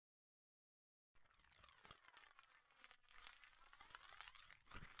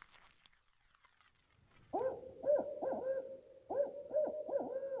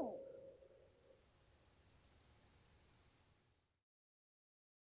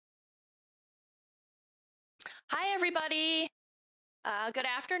Hi, everybody. Good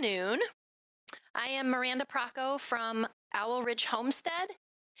afternoon. I am Miranda Procko from Owl Ridge Homestead,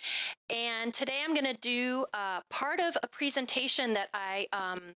 and today I'm going to do part of a presentation that I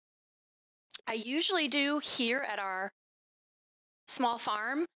usually do here at our small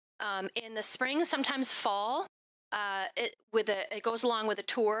farm in the spring, sometimes fall. It goes along with a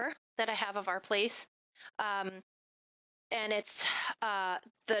tour that I have of our place. And it's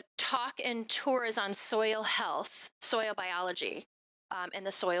the talk and tour is on soil health, soil biology, and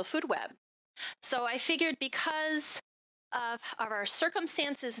the soil food web. So I figured because of our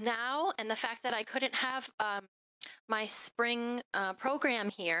circumstances now and the fact that I couldn't have my spring program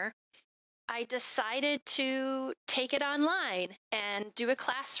here, I decided to take it online and do a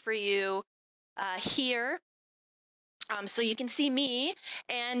class for you here. So you can see me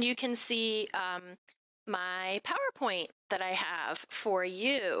and you can see my PowerPoint that I have for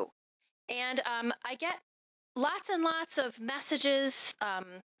you. And I get lots and lots of messages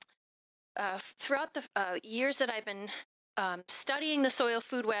throughout the years that I've been studying the soil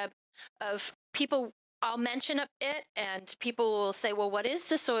food web of people. I'll mention it and people will say, well, what is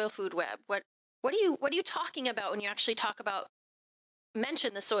the soil food web? What are you talking about when you actually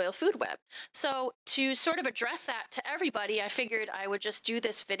mention the soil food web? So to sort of address that to everybody, I figured I would just do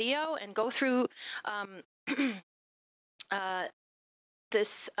this video and go through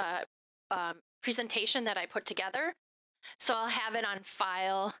this presentation that I put together. So I'll have it on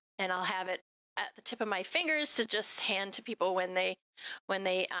file and I'll have it at the tip of my fingers to just hand to people when they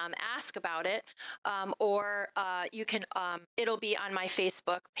ask about it, or you can it'll be on my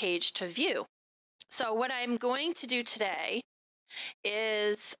Facebook page to view. So what I'm going to do today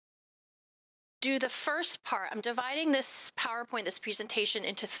is do the first part. I'm dividing this PowerPoint, this presentation,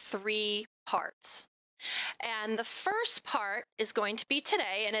 into 3 parts. And the first part is going to be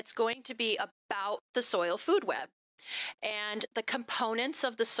today, and it's going to be about the soil food web and the components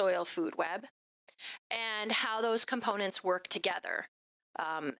of the soil food web and how those components work together.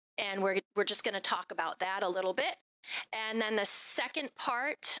 And we're just going to talk about that a little bit. And then the second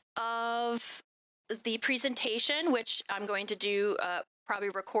part of the presentation, which I'm going to do probably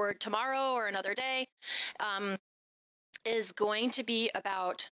record tomorrow or another day, is going to be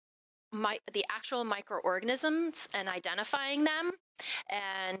about the actual microorganisms and identifying them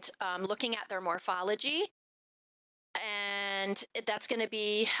and looking at their morphology. And that's going to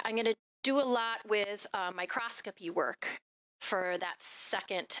be, I'm going to do a lot with microscopy work for that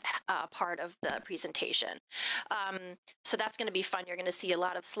second part of the presentation. So that's going to be fun. You're going to see a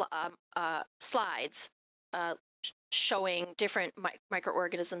lot of slides showing different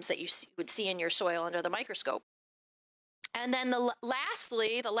microorganisms that you would see in your soil under the microscope. And then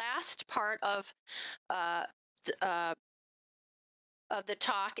lastly, the last part of the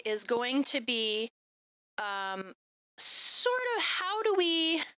talk is going to be sort of how do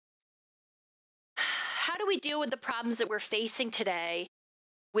we deal with the problems that we're facing today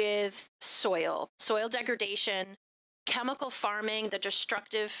with soil degradation, chemical farming, the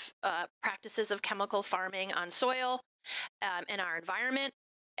destructive practices of chemical farming on soil and our environment,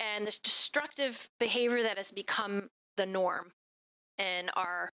 and this destructive behavior that has become the norm in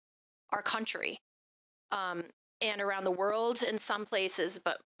our country and around the world in some places,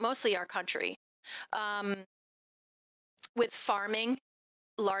 but mostly our country. With farming,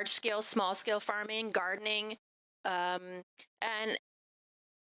 large-scale, small-scale farming, gardening, and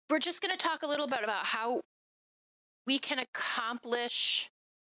we're just going to talk a little bit about how we can accomplish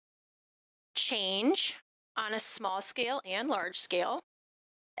change on a small scale and large scale,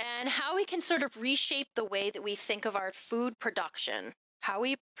 and how we can sort of reshape the way that we think of our food production, how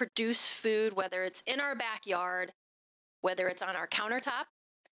we produce food, whether it's in our backyard, whether it's on our countertop,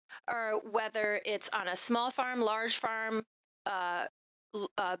 or whether it's on a small farm, large farm,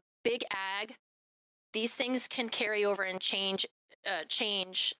 big ag. These things can carry over and change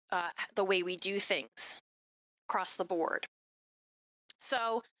the way we do things across the board.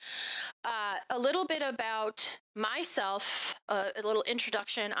 So a little bit about myself, a little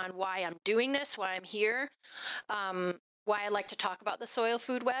introduction on why I'm doing this, why I'm here, why I like to talk about the soil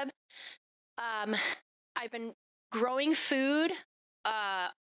food web. I've been growing food.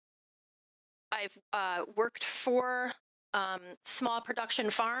 I've worked for small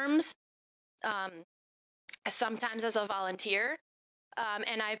production farms, sometimes as a volunteer,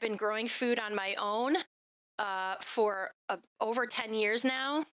 and I've been growing food on my own for over 10 years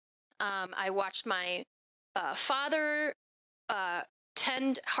now. I watched my father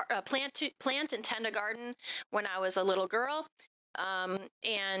plant and tend a garden when I was a little girl,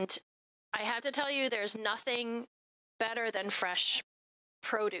 and I have to tell you, there's nothing better than fresh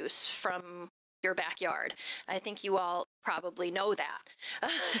produce from your backyard. I think you all probably know that.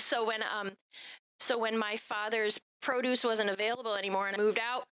 so when my father's produce wasn't available anymore and I moved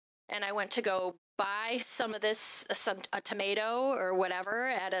out and I went to go buy some of this, a tomato or whatever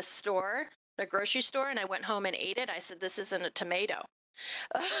at a store, a grocery store, and I went home and ate it, I said, this isn't a tomato.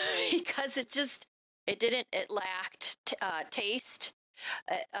 Because it lacked taste,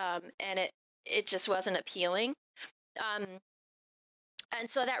 and it just wasn't appealing. And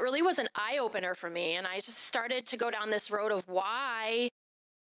so that really was an eye opener for me. And I just started to go down this road of why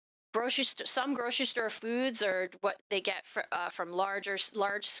some grocery store foods or what they get from large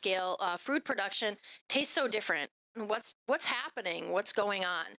scale food production taste so different. What's happening? What's going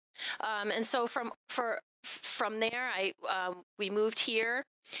on? And so from there, we moved here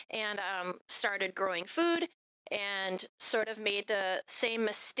and started growing food, and sort of made the same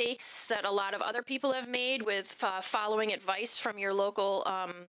mistakes that a lot of other people have made with following advice from your local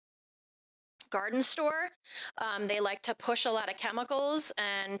garden store. They like to push a lot of chemicals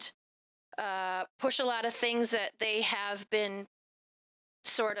and push a lot of things that they have been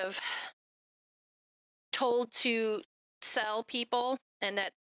sort of told to sell people, and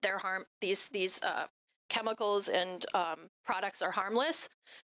that these chemicals and products are harmless.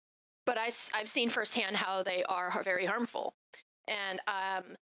 But I've seen firsthand how they are very harmful. And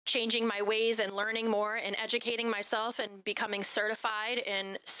changing my ways and learning more and educating myself and becoming certified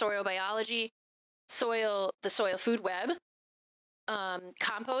in soil biology, the soil food web,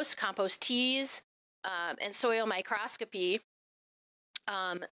 compost teas, and soil microscopy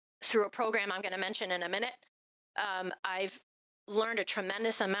through a program I'm going to mention in a minute. I've learned a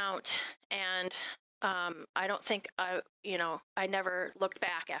tremendous amount, and I don't think I never looked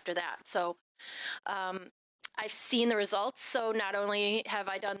back after that. So I've seen the results. So not only have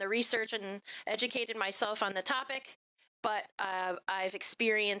I done the research and educated myself on the topic, but I've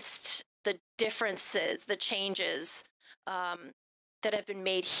experienced the differences, the changes that have been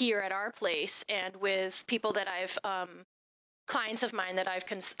made here at our place, and with people that I've clients of mine that I've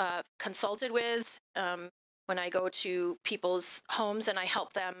consulted with when I go to people's homes and I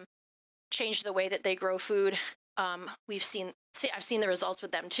help them change the way that they grow food. I've seen the results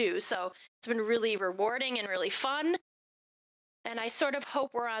with them too. So it's been really rewarding and really fun. And I sort of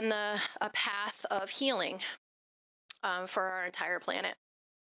hope we're on a path of healing for our entire planet.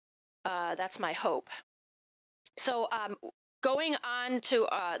 That's my hope. So going on to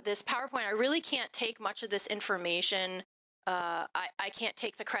this PowerPoint, I really can't take much of this information. I can't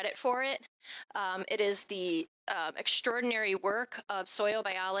take the credit for it. It is the extraordinary work of soil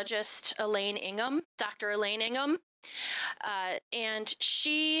biologist Dr. Elaine Ingham. And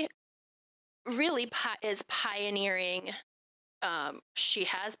she really is pioneering. She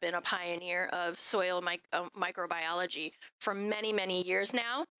has been a pioneer of soil microbiology for many, many years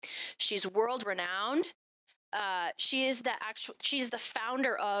now. She's world renowned. She's the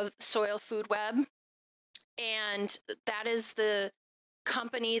founder of Soil Food Web. And that is the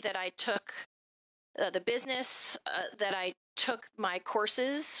company that I took, the business that I took my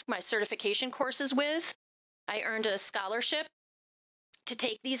certification courses with. I earned a scholarship to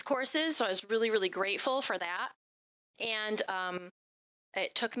take these courses, so I was really, really grateful for that. And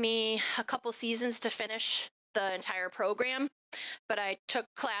it took me a couple seasons to finish the entire program, but I took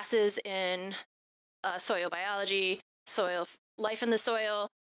classes in soil biology, soil life in the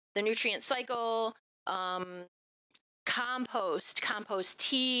soil, the nutrient cycle, compost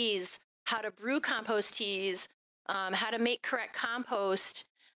teas, how to brew compost teas, how to make correct compost,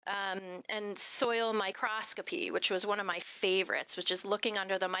 and soil microscopy, which was one of my favorites, which is looking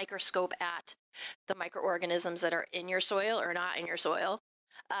under the microscope at the microorganisms that are in your soil or not in your soil.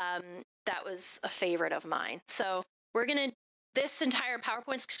 That was a favorite of mine. So this entire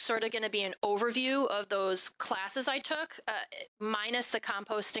PowerPoint's sort of going to be an overview of those classes I took, minus the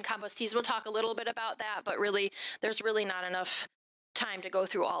compost and compost teas. We'll talk a little bit about that, but really, there's really not enough time to go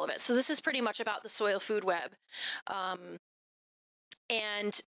through all of it. So this is pretty much about the soil food web.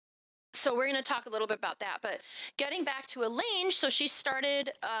 And so we're going to talk a little bit about that. But getting back to Elaine, so she started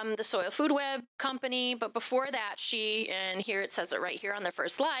the Soil Food Web company. But before that, and here it says it right here on the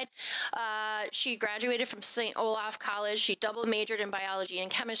first slide, she graduated from St. Olaf College. She double majored in biology and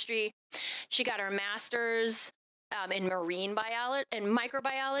chemistry. She got her master's in marine biology and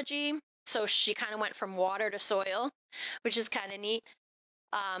microbiology. So she kind of went from water to soil, which is kind of neat.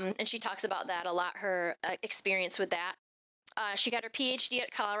 And she talks about that a lot, her experience with that. She got her PhD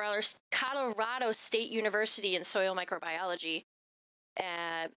at Colorado State University in soil microbiology,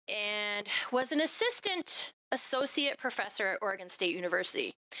 and was an associate professor at Oregon State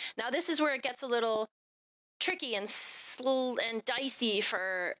University. Now, this is where it gets a little tricky and dicey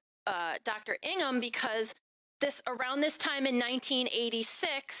for Dr. Ingham because around this time in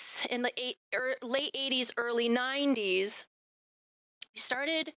 1986, in the late 80s, early 90s,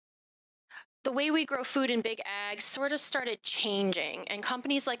 the way we grow food in big ag sort of started changing, and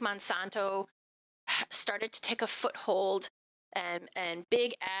companies like Monsanto started to take a foothold, and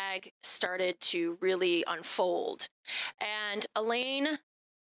big ag started to really unfold. And Elaine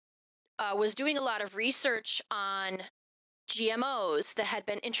was doing a lot of research on GMOs that had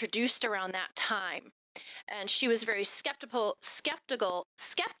been introduced around that time. And she was very skeptical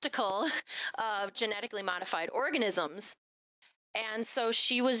of genetically modified organisms. And so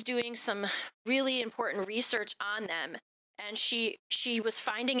she was doing some really important research on them. And she was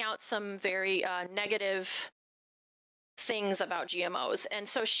finding out some very negative things about GMOs. And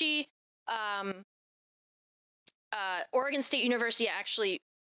so Oregon State University actually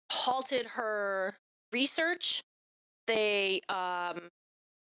halted her research. They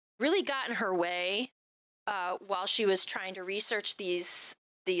really got in her way while she was trying to research the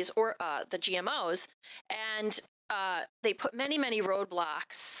GMOs, and they put many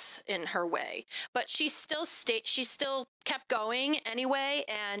roadblocks in her way. But she still kept going anyway,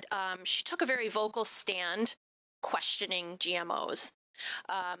 and she took a very vocal stand questioning GMOs.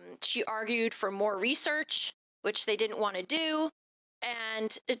 She argued for more research, which they didn't want to do,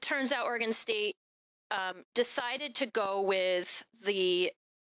 and it turns out Oregon State decided to go with the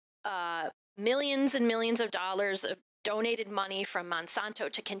millions and millions of dollars of donated money from Monsanto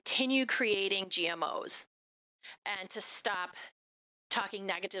to continue creating GMOs and to stop talking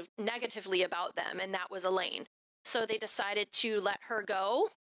negatively about them, and that was Elaine. So they decided to let her go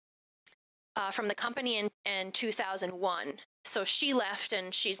from the company in 2001. So she left,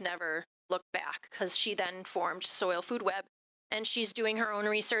 and she's never looked back, because she then formed Soil Food Web, and she's doing her own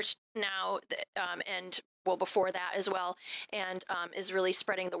research now, and well, before that as well, and is really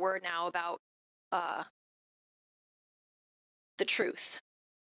spreading the word now about the truth.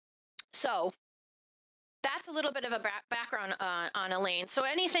 So that's a little bit of a background on Elaine. So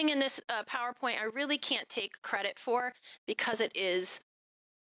anything in this PowerPoint I really can't take credit for, because it is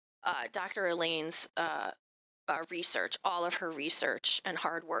Dr. Elaine's research, all of her research and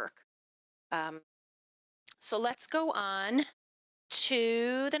hard work. So let's go on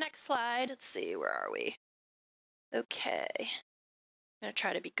to the next slide. Let's see, where are we? Okay. I'm going to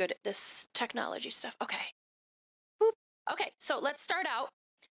try to be good at this technology stuff. Okay. Boop. Okay, so let's start out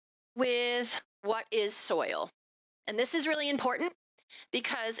with what is soil. And this is really important,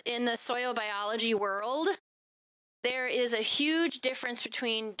 because in the soil biology world, there is a huge difference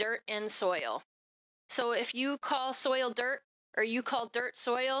between dirt and soil. So if you call soil dirt, or you call dirt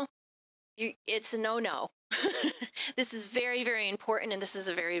soil, it's a no-no. This is very important, and this is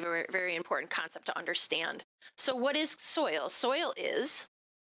a very important concept to understand. So what is soil? Soil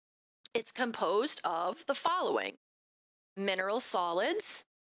it's composed of the following: mineral solids,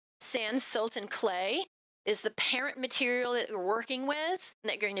 sand, silt, and clay is the parent material that you're working with, and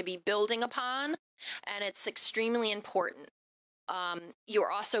that you're going to be building upon, and it's extremely important.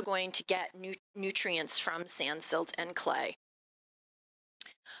 You're also going to get nutrients from sand, silt, and clay.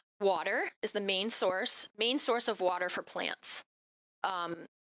 Water is the main source of water for plants,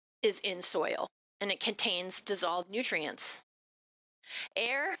 is in soil, and it contains dissolved nutrients.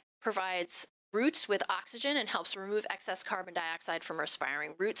 Air provides roots with oxygen and helps remove excess carbon dioxide from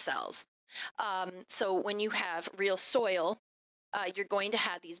respiring root cells. So when you have real soil, you're going to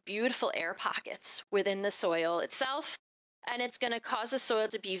have these beautiful air pockets within the soil itself, and it's going to cause the soil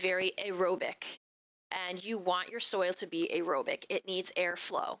to be very aerobic. And you want your soil to be aerobic. It needs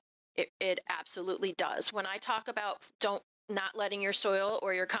airflow. It absolutely does. When I talk about not letting your soil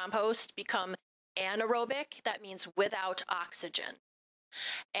or your compost become anaerobic, that means without oxygen.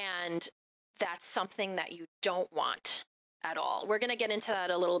 And that's something that you don't want at all. We're going to get into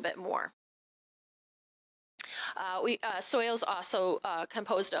that a little bit more. Soil's also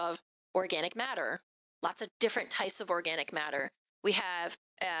composed of organic matter, lots of different types of organic matter. We have,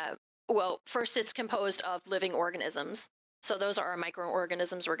 first it's composed of living organisms. So those are our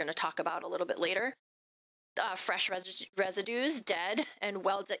microorganisms we're going to talk about a little bit later. Fresh residues, dead, and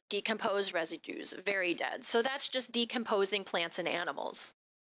decomposed residues, very dead. So that's just decomposing plants and animals.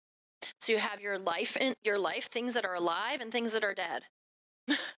 So you have your life, things that are alive and things that are dead.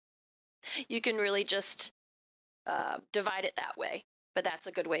 You can really just divide it that way, but that's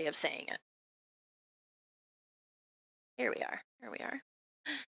a good way of saying it. Here we are.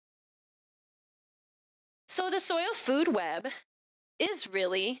 So the soil food web is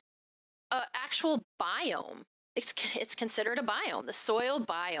really an actual biome. It's considered a biome, the soil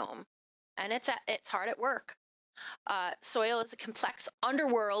biome, and it's hard at work. Soil is a complex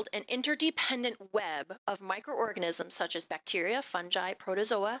underworld and interdependent web of microorganisms such as bacteria, fungi,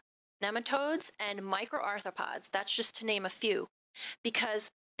 protozoa, nematodes, and microarthropods. That's just to name a few,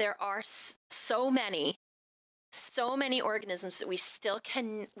 because there are so many organisms that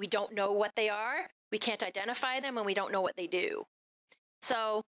we don't know what they are, we can't identify them, and we don't know what they do.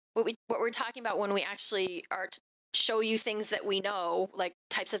 So what we're talking about when we actually show you things that we know, like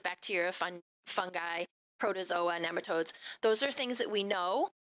types of bacteria, fungi, protozoa, nematodes, those are things that we know,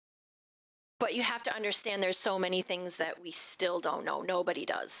 but you have to understand there's so many things that we still don't know. Nobody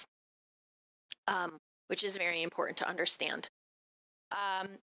does, which is very important to understand.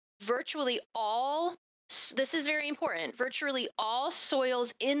 This is very important. Virtually all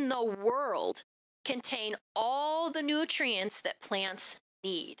soils in the world contain all the nutrients that plants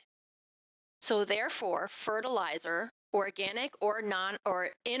need. So therefore, fertilizer, organic or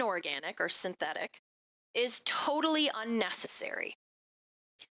inorganic or synthetic, is totally unnecessary.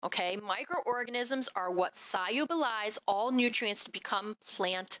 Okay, microorganisms are what solubilize all nutrients to become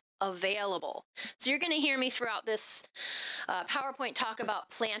plant available. So you're going to hear me throughout this PowerPoint talk about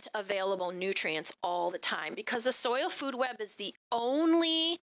plant available nutrients all the time, because the soil food web is the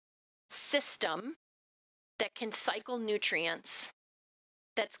only system that can cycle nutrients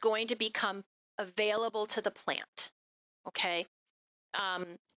that's going to become available to the plant, okay,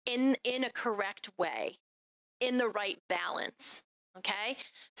 in a correct way, in the right balance, okay?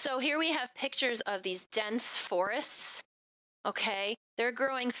 So here we have pictures of these dense forests, okay? They're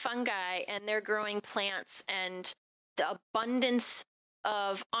growing fungi and they're growing plants, and the abundance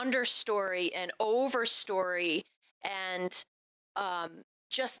of understory and overstory and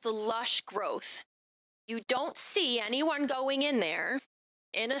just the lush growth. You don't see anyone going in there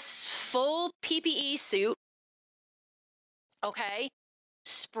in a full PPE suit, okay,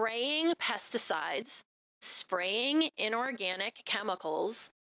 spraying pesticides, spraying inorganic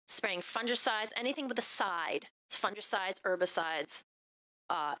chemicals, spraying fungicides, anything with a side, fungicides, herbicides,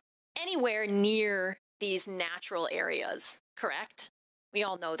 anywhere near these natural areas, correct? We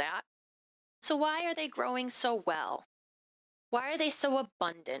all know that. So why are they growing so well? Why are they so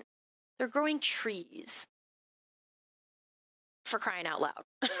abundant? They're growing trees, for crying out loud.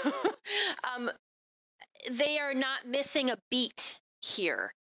 They are not missing a beat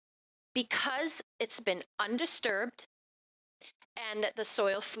here because it's been undisturbed and that the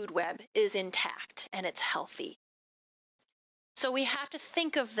soil food web is intact and it's healthy. So we have to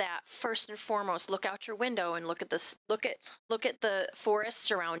think of that first and foremost. Look out your window and look at this. Look at the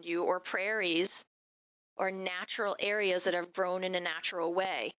forests around you, or prairies, or natural areas that have grown in a natural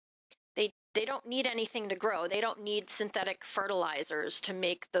way. They don't need anything to grow. They don't need synthetic fertilizers to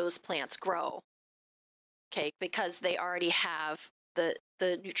make those plants grow. Okay, because they already have the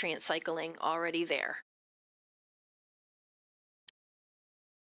nutrient cycling already there.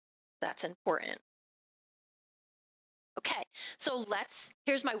 That's important. Okay, so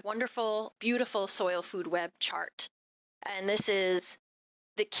here's my wonderful, beautiful soil food web chart. And this is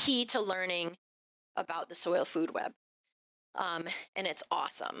the key to learning about the soil food web. And it's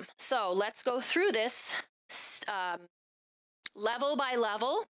awesome. So let's go through this level by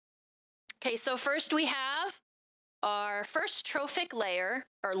level. Okay, so first we have our first trophic layer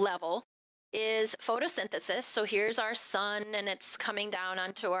or level is photosynthesis. So here's our sun, and it's coming down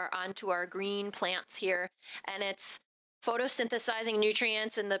onto our green plants here, and it's photosynthesizing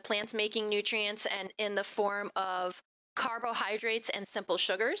nutrients, and the plants making nutrients and in the form of carbohydrates and simple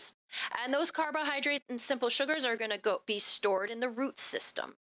sugars. And those carbohydrates and simple sugars are going to be stored in the root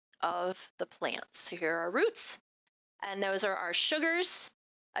system of the plants. So here are roots, and those are our sugars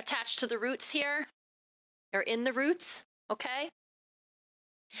attached to the roots here, or in the roots, okay?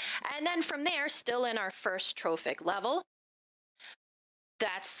 And then from there, still in our first trophic level,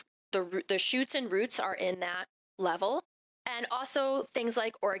 that's the shoots and roots are in that level. And also things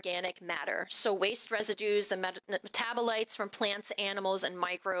like organic matter. So waste residues, the metabolites from plants, animals, and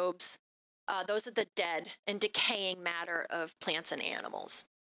microbes. Those are the dead and decaying matter of plants and animals.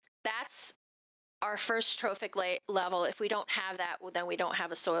 That's our first trophic level. If we don't have that, well, then we don't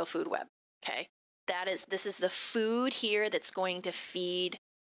have a soil food web, okay? This is the food here that's going to feed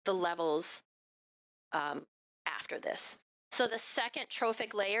the levels after this. So the second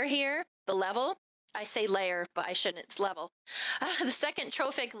trophic layer here, the level, I say layer, but I shouldn't, it's level. The second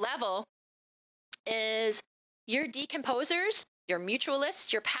trophic level is your decomposers, your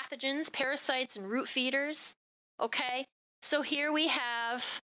mutualists, your pathogens, parasites, and root feeders, okay? So here we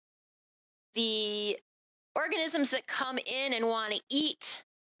have the organisms that come in and want to eat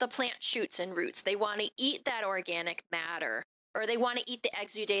the plant shoots and roots. They want to eat that organic matter. or they want to eat the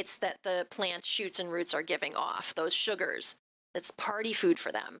exudates that the plant shoots and roots are giving off, those sugars. That's party food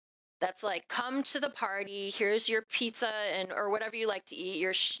for them. That's like, come to the party, here's your pizza and or whatever you like to eat,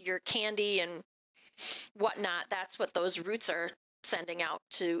 your candy and whatnot. That's what those roots are sending out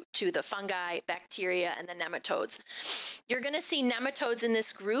to the fungi, bacteria, and the nematodes. You're going to see nematodes in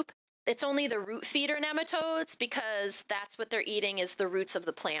this group. It's only the root feeder nematodes because that's what they're eating is the roots of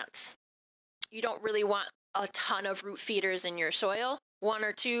the plants. You don't really want a ton of root feeders in your soil. One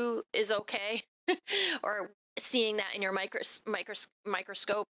or two is okay. Or seeing that in your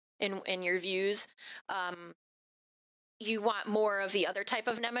microscope in your views. You want more of the other type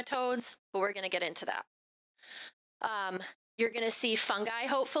of nematodes, but we're going to get into that. You're going to see fungi,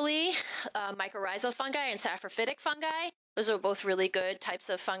 hopefully, mycorrhizal fungi and saprophytic fungi. Those are both really good types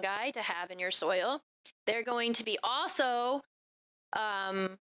of fungi to have in your soil. They're going to be also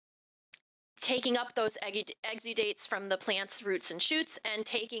taking up those exudates from the plant's roots and shoots and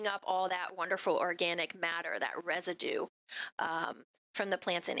taking up all that wonderful organic matter, that residue from the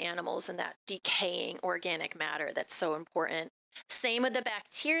plants and animals and that decaying organic matter that's so important. Same with the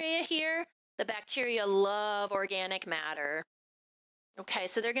bacteria here. The bacteria love organic matter. Okay,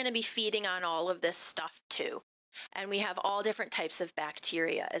 so they're going to be feeding on all of this stuff too. And we have all different types of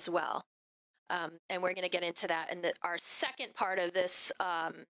bacteria as well. And we're going to get into that in our second part of this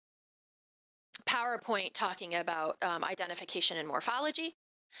PowerPoint talking about identification and morphology.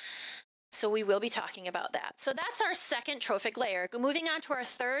 So we will be talking about that. So that's our second trophic layer. Moving on to our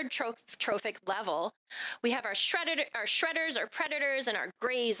third trophic level, we have our shredders, our predators, and our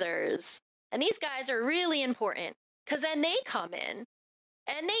grazers. And these guys are really important because then they come in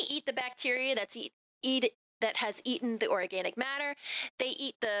and they eat the bacteria that has eaten the organic matter. They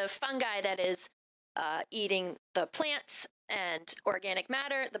eat the fungi that is eating the plants and organic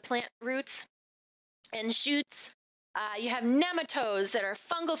matter, the plant roots and shoots. You have nematodes that are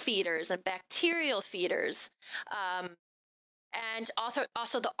fungal feeders and bacterial feeders. And also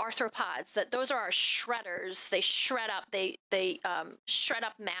the arthropods, those are our shredders. They shred up, they shred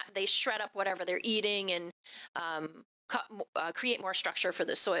up whatever they're eating and create more structure for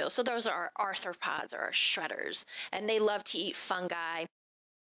the soil. So those are our arthropods, or our shredders, and they love to eat fungi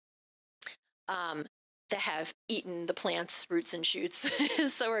that have eaten the plant's roots and shoots.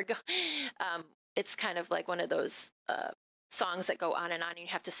 So it's kind of like one of those songs that go on and on. And you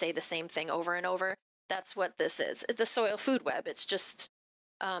have to say the same thing over and over. That's what this is. It's the soil food web. It's just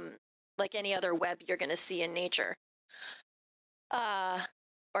like any other web you're going to see in nature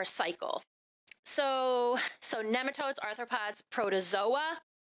or cycle. So nematodes, arthropods, protozoa.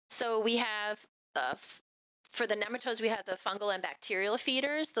 So we have, for the nematodes, we have the fungal and bacterial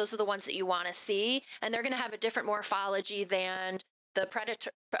feeders. Those are the ones that you want to see. And they're going to have a different morphology than the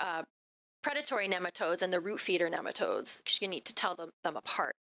predatory nematodes and the root feeder nematodes, because you need to tell them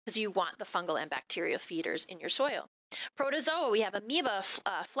apart, because you want the fungal and bacterial feeders in your soil. Protozoa, we have amoeba,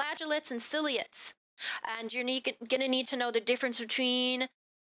 flagellates, and ciliates. And you're going to need to know the difference between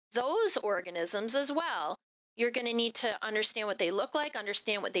those organisms as well. You're going to need to understand what they look like,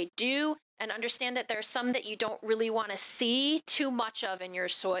 understand what they do, and understand that there's some that you don't really want to see too much of in your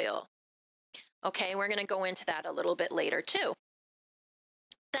soil. Okay, we're going to go into that a little bit later too.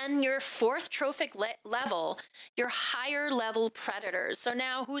 Then your fourth trophic level, your higher level predators. So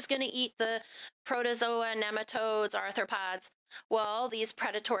now who's going to eat the protozoa, nematodes, arthropods? Well, these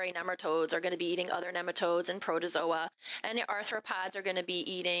predatory nematodes are going to be eating other nematodes and protozoa, and the arthropods are going to be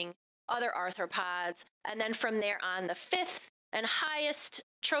eating other arthropods. And then from there on, the fifth and highest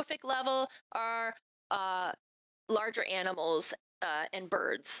trophic level are larger animals and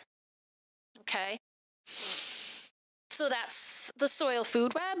birds. Okay? So that's the soil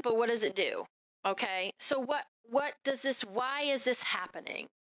food web, but what does it do? Okay, so what does this, why is this happening?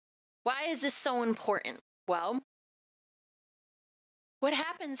 Why is this so important? Well, what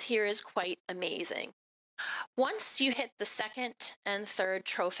happens here is quite amazing. Once you hit the second and third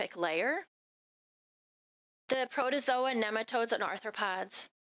trophic layer, the protozoa, nematodes, and arthropods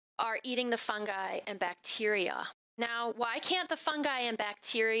are eating the fungi and bacteria. Now, why can't the fungi and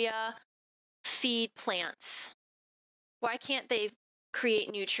bacteria feed plants? Why can't they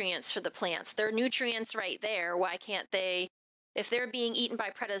create nutrients for the plants? There are nutrients right there. Why can't they, if they're being eaten by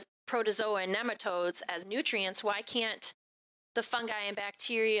protozoa and nematodes as nutrients, why can't the fungi and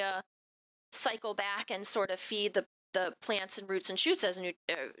bacteria cycle back and sort of feed the plants and roots and shoots as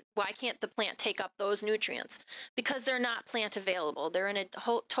why can't the plant take up those nutrients? Because they're not plant available. They're in a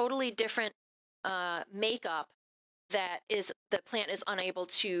totally different makeup that the plant is unable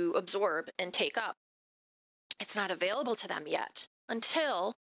to absorb and take up. It's not available to them yet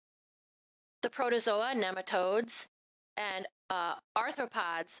until the protozoa, nematodes, and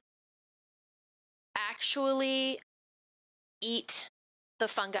arthropods actually eat the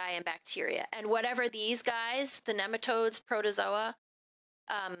fungi and bacteria. And whatever these guys, the nematodes, protozoa,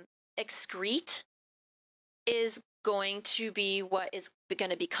 excrete is going to be what is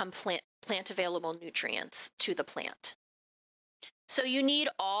going to become plant available nutrients to the plant. So you need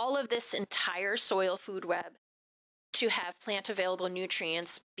all of this entire soil food web to have plant available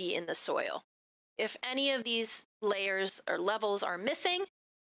nutrients be in the soil. If any of these layers or levels are missing,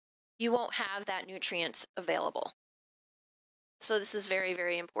 you won't have that nutrients available. So this is very,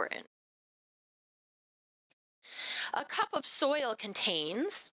 very important. A cup of soil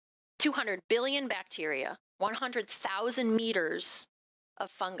contains 200 billion bacteria, 100,000 meters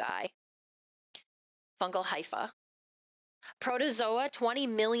of fungi, fungal hypha, protozoa, 20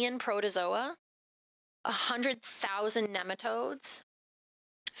 million protozoa, 100,000 nematodes,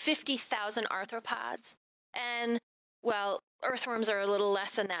 50,000 arthropods, and, well, earthworms are a little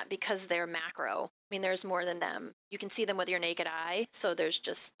less than that because they're macro. I mean, there's more than them. You can see them with your naked eye, so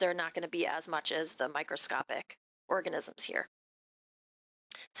they're not going to be as much as the microscopic organisms here.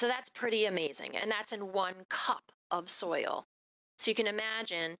 So that's pretty amazing, and that's in 1 cup of soil. So you can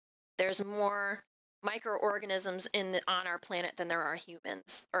imagine there's more microorganisms on our planet than there are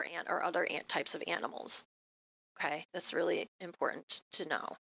humans or other types of animals. Okay, that's really important to know.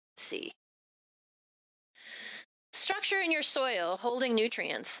 See. Structure in your soil holding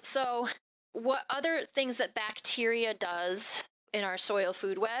nutrients. So what other things that bacteria does in our soil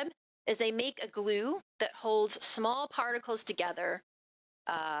food web is they make a glue that holds small particles together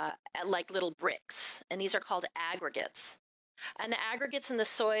like little bricks, and these are called aggregates. And the aggregates in the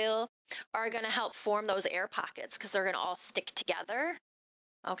soil are going to help form those air pockets because they're going to all stick together,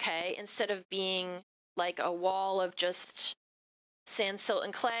 okay? Instead of being like a wall of just sand, silt,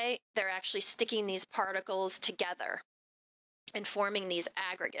 and clay, they're actually sticking these particles together and forming these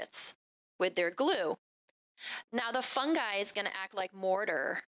aggregates with their glue. Now the fungi is going to act like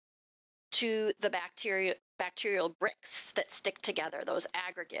mortar to the bacterial bricks that stick together, those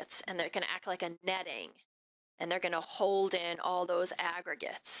aggregates, and they're going to act like a netting, and they're going to hold in all those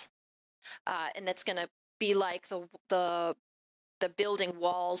aggregates. And that's going to be like the building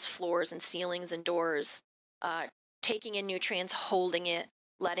walls, floors, and ceilings and doors, taking in nutrients, holding it,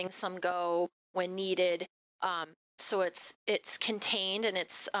 letting some go when needed. So it's contained and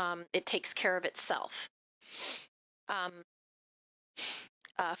it takes care of itself.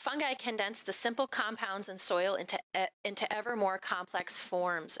 Fungi condense the simple compounds in soil into ever more complex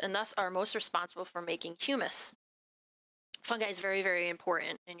forms, and thus are most responsible for making humus. Fungi is very, very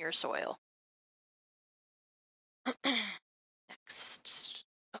important in your soil. Next.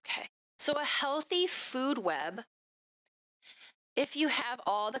 Okay. So a healthy food web, if you have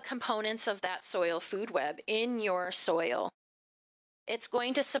all the components of that soil food web in your soil, it's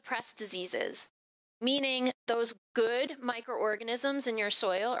going to suppress diseases, meaning those good microorganisms in your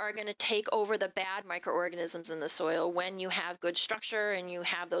soil are going to take over the bad microorganisms in the soil when you have good structure and you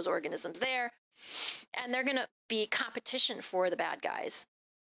have those organisms there, and they're going to be competition for the bad guys.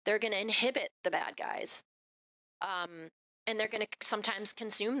 They're going to inhibit the bad guys. And they're going to sometimes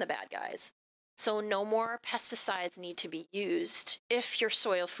consume the bad guys. So no more pesticides need to be used if your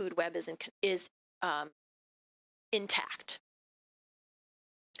soil food web is intact.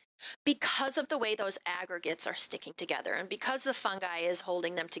 Because of the way those aggregates are sticking together, and because the fungi is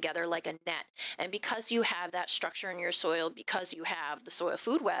holding them together like a net, and because you have that structure in your soil, because you have the soil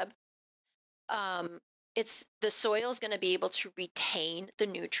food web, the soil is going to be able to retain the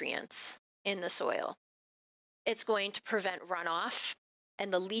nutrients in the soil. It's going to prevent runoff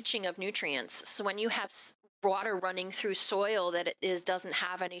and the leaching of nutrients. So when you have water running through soil that doesn't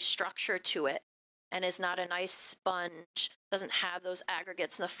have any structure to it and is not a nice sponge, doesn't have those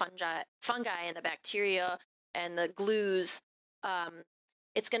aggregates and the fungi and the bacteria and the glues,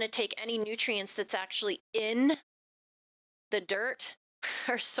 it's going to take any nutrients that's actually in the dirt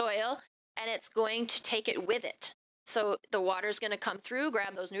or soil, and it's going to take it with it. So the water is going to come through,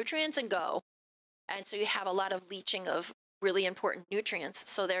 grab those nutrients, and go. And so you have a lot of leaching of really important nutrients.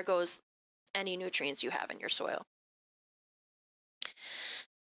 So there goes any nutrients you have in your soil.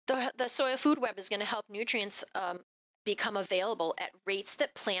 The soil food web is going to help nutrients become available at rates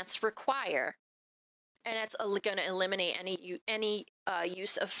that plants require. And it's going to eliminate any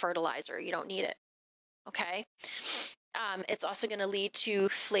use of fertilizer. You don't need it. Okay? It's also going to lead to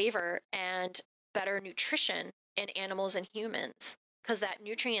flavor and better nutrition in animals and humans, because that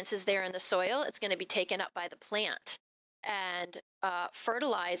nutrients is there in the soil. It's going to be taken up by the plant. And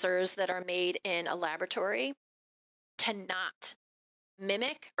fertilizers that are made in a laboratory cannot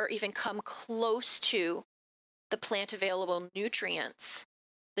mimic or even come close to the plant available nutrients,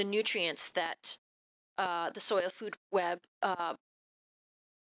 the nutrients that the soil food web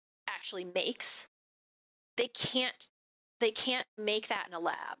actually makes. They can't make that in a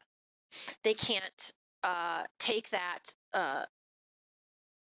lab. They can't take that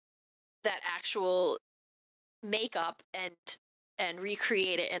actual makeup and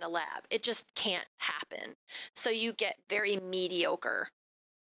recreate it in a lab. It just can't happen. So you get very mediocre.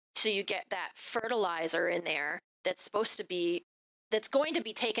 So you get that fertilizer in there that's going to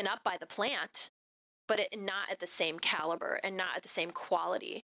be taken up by the plant, but not at the same caliber and not at the same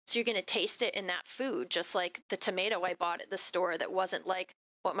quality. So you're going to taste it in that food, just like the tomato I bought at the store that wasn't like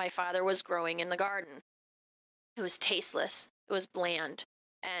what my father was growing in the garden. It was tasteless. It was bland.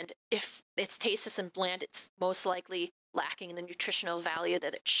 And if it's tasteless and bland, it's most likely lacking the nutritional value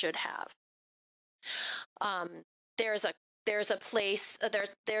that it should have. There's a place,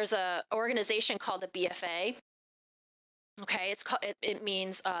 there's a organization called the BFA. Okay, it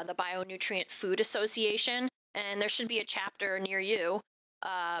means the Bionutrient Food Association, and there should be a chapter near you.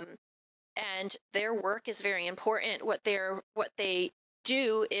 And their work is very important. What they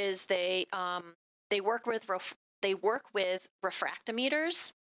do is they work with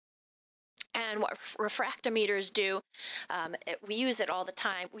refractometers. And what refractometers do, we use it all the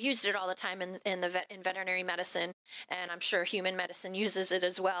time. We used it all the time in veterinary medicine, and I'm sure human medicine uses it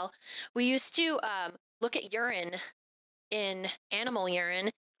as well. We used to look at urine, in animal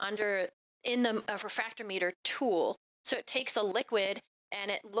urine, in the refractometer tool. So it takes a liquid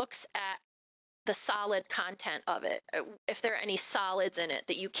and it looks at the solid content of it. If there are any solids in it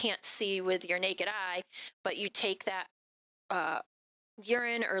that you can't see with your naked eye, but you take that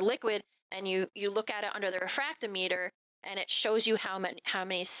urine or liquid and you look at it under the refractometer, and it shows you how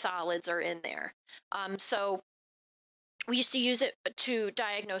many solids are in there. So we used to use it to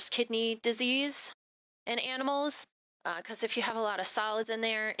diagnose kidney disease in animals, because if you have a lot of solids in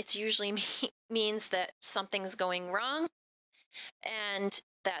there, it usually means that something's going wrong, and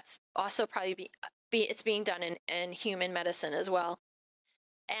that's also probably it's being done in human medicine as well.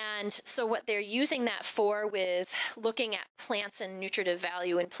 And so what they're using that for with looking at plants and nutritive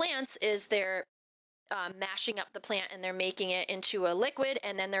value in plants is they're mashing up the plant and they're making it into a liquid,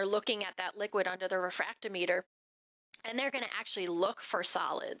 and then they're looking at that liquid under the refractometer, and they're going to actually look for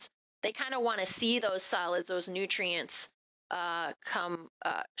solids. They kind of want to see those solids, those nutrients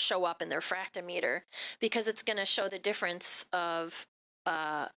show up in their refractometer, because it's going to show the difference of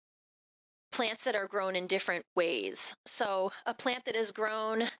plants that are grown in different ways. So a plant that is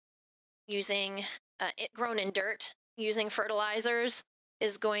grown grown in dirt using fertilizers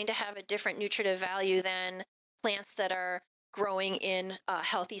is going to have a different nutritive value than plants that are growing in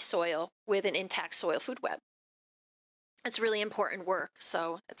healthy soil with an intact soil food web. It's really important work,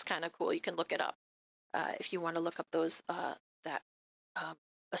 so it's kind of cool. You can look it up if you want to look up that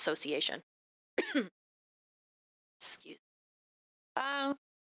association. Excuse. A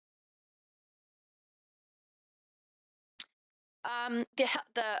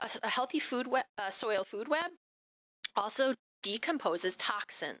healthy soil food web also decomposes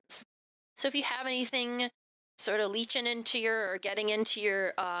toxins. So if you have anything sort of leaching into or getting into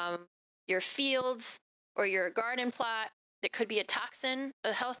your fields or your garden plot, that could be a toxin.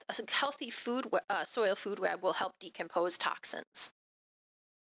 A healthy soil food web will help decompose toxins.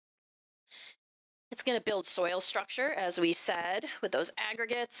 It's going to build soil structure, as we said, with those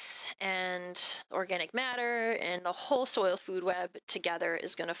aggregates and organic matter, and the whole soil food web together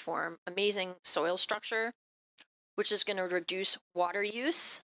is going to form amazing soil structure, which is going to reduce water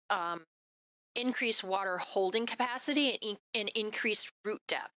use, increase water holding capacity, and increase root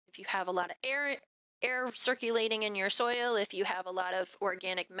depth. If you have a lot of air circulating in your soil, if you have a lot of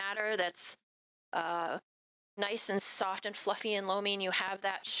organic matter that's nice and soft and fluffy and loamy, and you have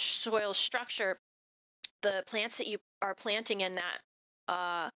that soil structure, the plants that you are planting in that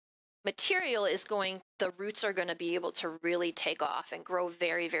material the roots are going to be able to really take off and grow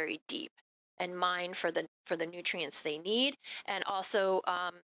very, very deep and mine for the nutrients they need. And also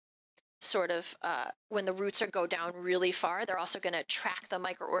when the roots go down really far, they're also going to attract the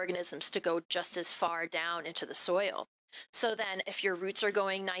microorganisms to go just as far down into the soil. So then if your roots are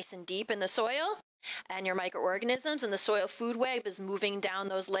going nice and deep in the soil, and your microorganisms and the soil food web is moving down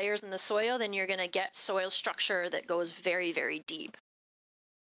those layers in the soil, then you're going to get soil structure that goes very, very deep.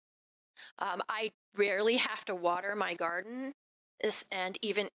 I rarely have to water my garden, and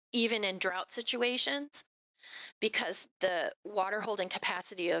even in drought situations, because the water holding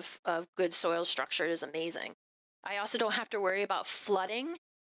capacity of good soil structure is amazing. I also don't have to worry about flooding,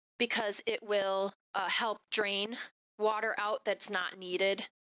 because it will help drain water out that's not needed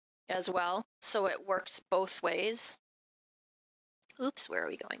as well. So it works both ways. Oops, where are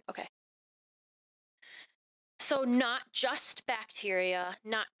we going? Okay. So not just bacteria,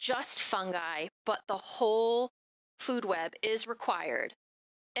 not just fungi, but the whole food web is required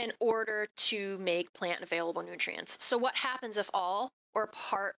in order to make plant available nutrients. So what happens if all or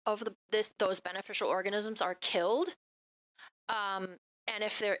part of those beneficial organisms are killed?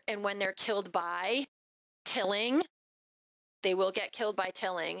 And when they're killed by tilling, they will get killed by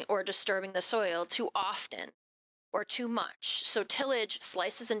tilling or disturbing the soil too often or too much. So tillage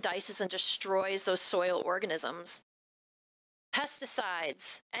slices and dices and destroys those soil organisms.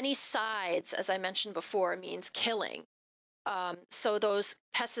 Pesticides, any sides, as I mentioned before, means killing. So those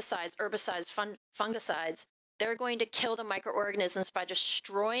pesticides, herbicides, fungicides, they're going to kill the microorganisms by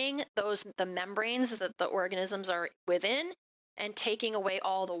destroying the membranes that the organisms are within and taking away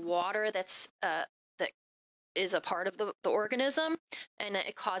all the water that is a part of the organism, and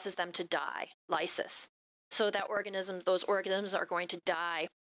it causes them to die, lysis. So those organisms are going to die.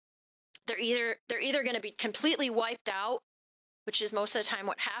 They're either going to be completely wiped out, which is most of the time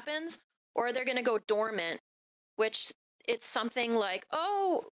what happens, or they're going to go dormant, which it's something like,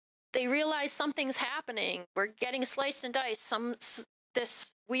 oh, they realize something's happening. We're getting sliced and diced.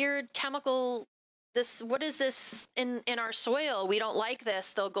 This weird chemical, what is this in our soil? We don't like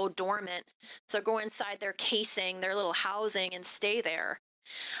this. They'll go dormant. So go inside their casing, their little housing, and stay there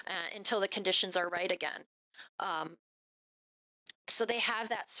until the conditions are right again. So they have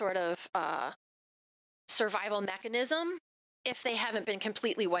that sort of survival mechanism. If they haven't been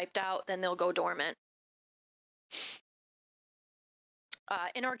completely wiped out, then they'll go dormant.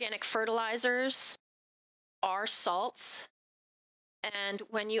 Inorganic fertilizers are salts. And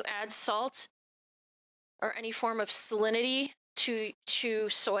when you add salt or any form of salinity to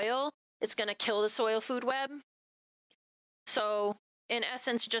soil, it's going to kill the soil food web. So in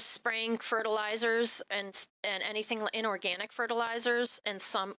essence, just spraying fertilizers and anything inorganic fertilizers and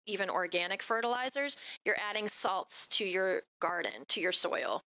some even organic fertilizers, you're adding salts to your garden, to your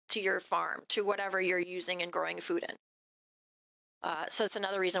soil, to your farm, to whatever you're using and growing food in. So it's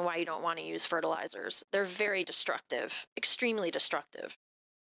another reason why you don't want to use fertilizers. They're very destructive, extremely destructive.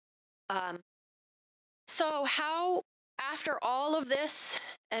 So how, after all of this,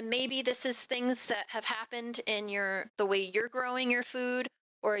 and maybe this is things that have happened in the way you're growing your food,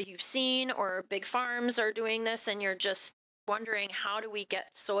 or you've seen, or big farms are doing this, and you're just wondering, how do we get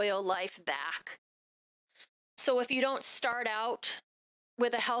soil life back? So if you don't start out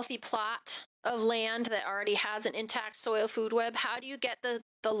with a healthy plot of land that already has an intact soil food web, how do you get the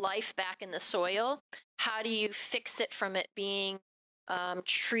life back in the soil? How do you fix it from it being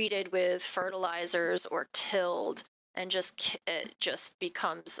treated with fertilizers or tilled, and it just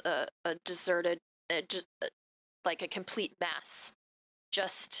becomes a deserted, like a complete mess,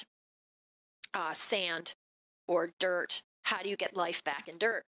 just sand or dirt? How do you get life back in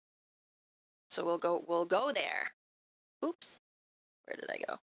dirt? So we'll go there. Oops, where did I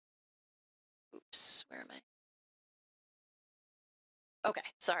go? Oops, where am I? Okay,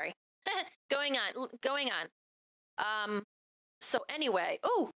 sorry. Going on. So anyway,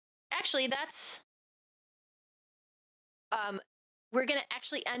 actually that's, we're going to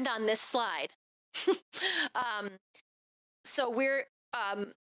actually end on this slide. So we are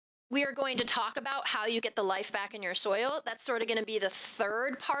going to talk about how you get the life back in your soil. That's sort of going to be the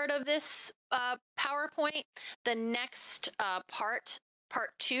third part of this PowerPoint. The next part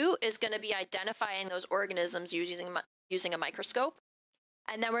 2, is going to be identifying those organisms using a microscope.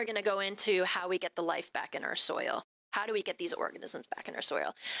 And then we're going to go into how we get the life back in our soil. How do we get these organisms back in our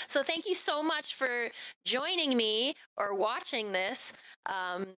soil? So thank you so much for joining me or watching this.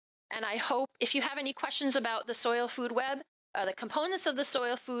 And I hope, if you have any questions about the soil food web, the components of the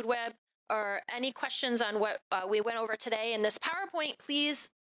soil food web, or any questions on what we went over today in this PowerPoint, please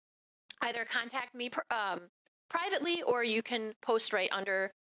either contact me privately, or you can post right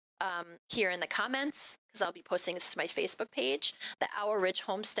under here in the comments, because I'll be posting this to my Facebook page, the Owl Ridge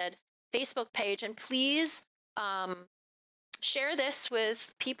Homestead Facebook page. And please share this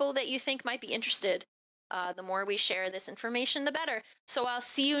with people that you think might be interested. The more we share this information, the better. So I'll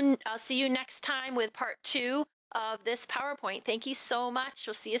see you next time with part 2 of this PowerPoint. Thank you so much.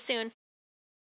 We'll see you soon.